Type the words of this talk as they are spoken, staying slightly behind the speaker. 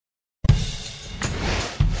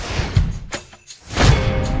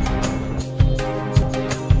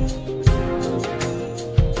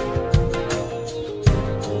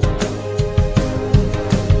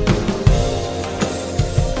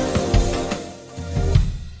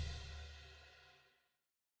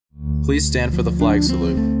Please stand for the flag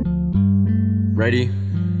salute. Ready?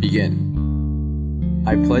 Begin.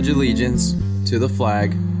 I pledge allegiance to the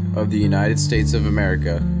flag of the United States of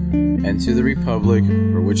America and to the republic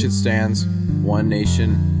for which it stands, one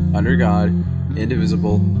nation, under God,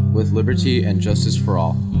 indivisible, with liberty and justice for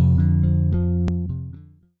all.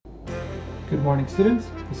 Good morning, students.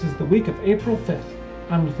 This is the week of April 5th.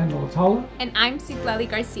 I'm Nathaniel Atala. And I'm Citlali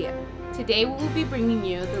Garcia. Today we will be bringing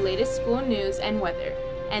you the latest school news and weather.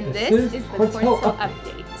 And this is the Quartz Hill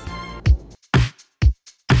Update.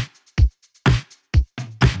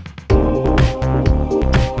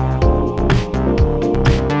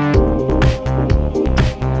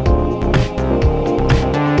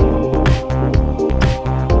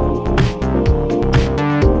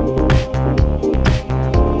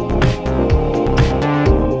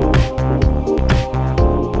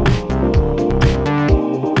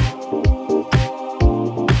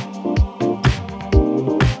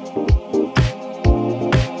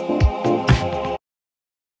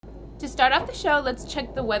 To start off the show, let's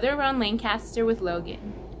check the weather around Lancaster with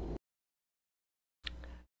Logan.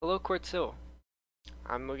 Hello Quartz Hill,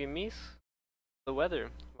 I'm Logan Meese. The weather,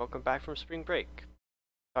 welcome back from spring break.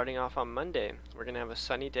 Starting off on Monday, we're going to have a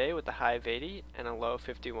sunny day with a high of 80 and a low of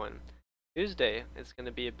 51. Tuesday, it's going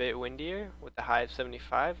to be a bit windier with a high of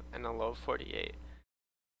 75 and a low of 48.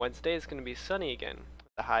 Wednesday is going to be sunny again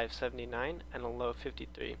with a high of 79 and a low of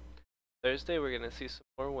 53. Thursday, we're going to see some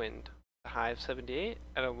more wind. A high of 78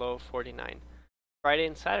 and a low of 49. Friday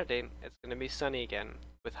and Saturday, it's going to be sunny again,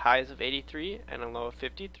 with highs of 83 and a low of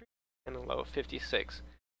 53 and a low of 56.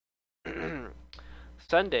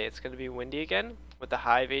 Sunday, it's going to be windy again, with a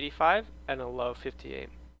high of 85 and a low of 58.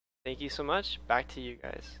 Thank you so much. Back to you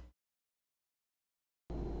guys.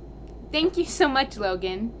 Thank you so much,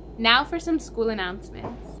 Logan. Now for some school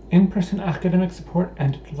announcements. In-person academic support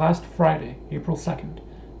ended last Friday, April 2nd.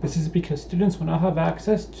 This is because students will now have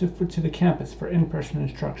access to the campus for in-person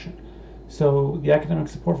instruction. So the academic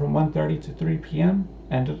support from 1:30 to 3 p.m.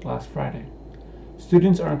 ended last Friday.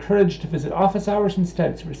 Students are encouraged to visit office hours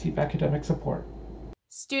instead to receive academic support.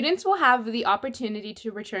 Students will have the opportunity to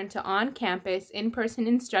return to on-campus in-person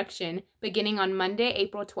instruction beginning on Monday,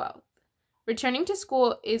 April 12th. Returning to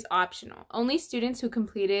school is optional. Only students who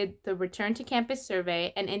completed the Return to Campus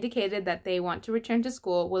survey and indicated that they want to return to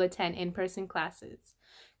school will attend in-person classes.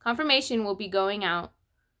 Confirmation will be going out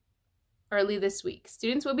early this week.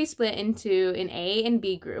 Students will be split into an A and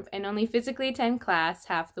B group and only physically attend class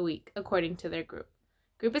half the week, according to their group.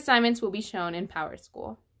 Group assignments will be shown in Power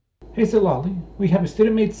School. Hey Citlali, we have a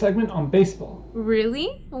student-made segment on baseball.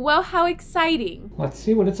 Really? Well, how exciting! Let's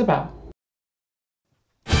see what it's about.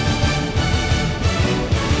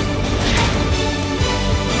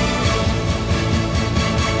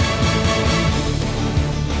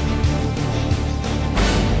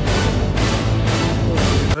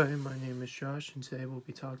 Hi, my name is Josh, and today we'll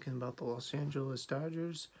be talking about the Los Angeles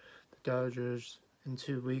Dodgers. The Dodgers, in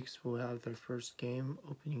 2 weeks, will have their first game,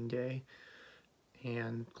 opening day,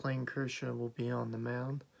 and Clayton Kershaw will be on the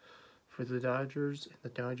mound for the Dodgers. The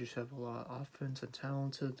Dodgers have a lot of offense and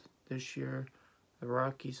talented this year. The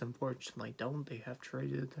Rockies, unfortunately, don't. They have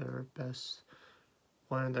traded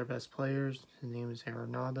one of their best players. His name is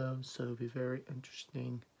Arenado, so it'll be very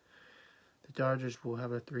interesting. The Dodgers will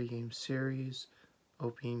have a 3-game series.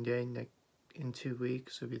 Opening day in 2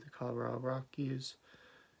 weeks will be the Colorado Rockies,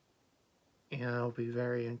 and it'll be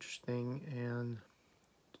very interesting. And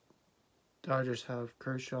Dodgers have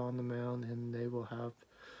Kershaw on the mound, and they will have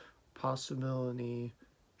possibility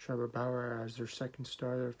Trevor Bauer as their second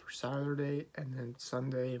starter for Saturday, and then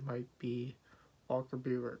Sunday it might be Walker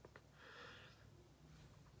Buehler.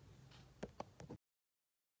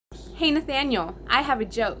 Hey Nathaniel, I have a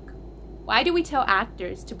joke. Why do we tell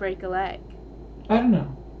actors to break a leg? I don't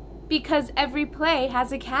know. Because every play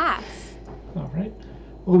has a cast. Alright,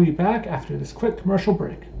 we'll be back after this quick commercial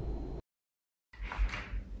break.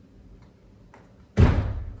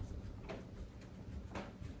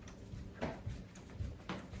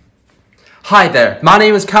 Hi there, my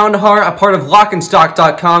name is Kandahar, a part of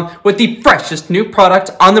LockandStock.com with the freshest new product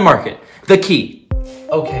on the market, the key.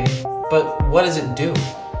 Okay, but what does it do?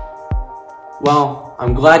 Well,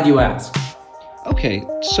 I'm glad you asked. Okay,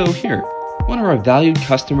 so here, one of our valued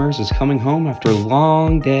customers is coming home after a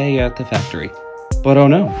long day at the factory. But oh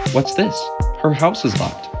no, what's this? Her house is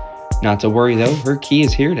locked. Not to worry though, her key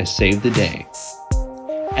is here to save the day.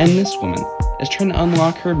 And this woman is trying to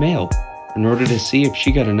unlock her mail in order to see if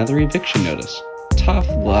she got another eviction notice. Tough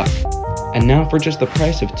luck. And now for just the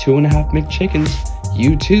price of 2.5 McChickens,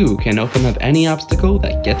 you too can open up any obstacle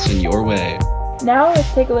that gets in your way. Now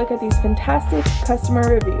let's take a look at these fantastic customer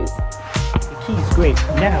reviews. The keys. Great.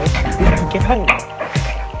 Now, we can get home.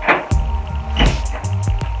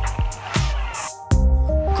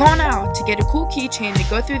 Call now to get a cool keychain to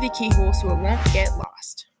go through the keyhole so it won't get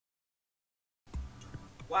lost.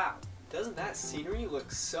 Wow, doesn't that scenery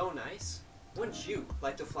look so nice? Wouldn't you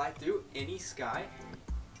like to fly through any sky?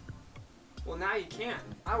 Well, now you can.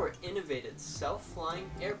 Our innovative self-flying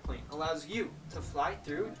airplane allows you to fly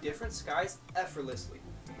through different skies effortlessly.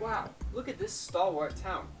 Wow, look at this stalwart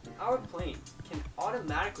town. Our plane can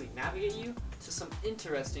automatically navigate you to some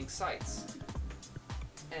interesting sights.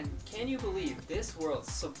 And can you believe this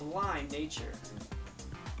world's sublime nature?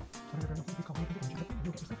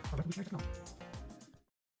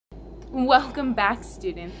 Welcome back,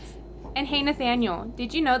 students. And hey, Nathaniel,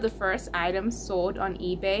 did you know the first item sold on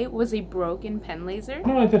eBay was a broken pen laser?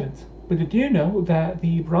 No, I didn't. But did you know that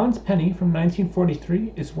the bronze penny from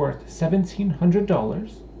 1943 is worth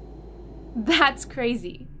 $1,700? That's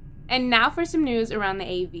crazy. And now for some news around the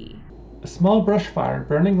AV. A small brush fire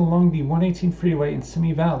burning along the 118 freeway in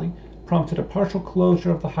Simi Valley prompted a partial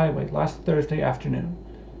closure of the highway last Thursday afternoon.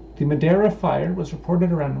 The Madeira fire was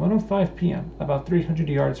reported around 1:05 p.m., about 300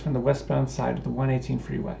 yards from the westbound side of the 118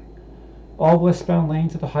 freeway. All westbound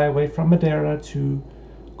lanes of the highway from Madeira to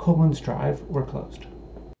Collins Drive were closed.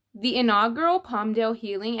 The inaugural Palmdale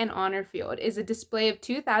Healing and Honor Field is a display of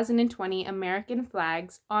 2020 American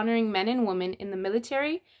flags honoring men and women in the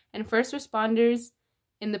military and first responders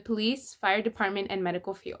in the police, fire department, and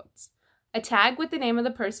medical fields. A tag with the name of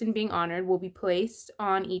the person being honored will be placed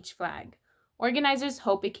on each flag. Organizers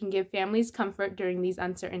hope it can give families comfort during these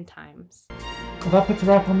uncertain times. Well, that puts a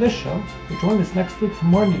wrap on this show. So join us next week for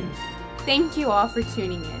more news. Thank you all for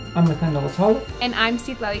tuning in. I'm Nathaniel Latala. And I'm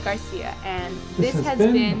Citlali Garcia, and this has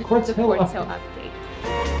been been the Quartz the Hill Quartz Hill Update. Update.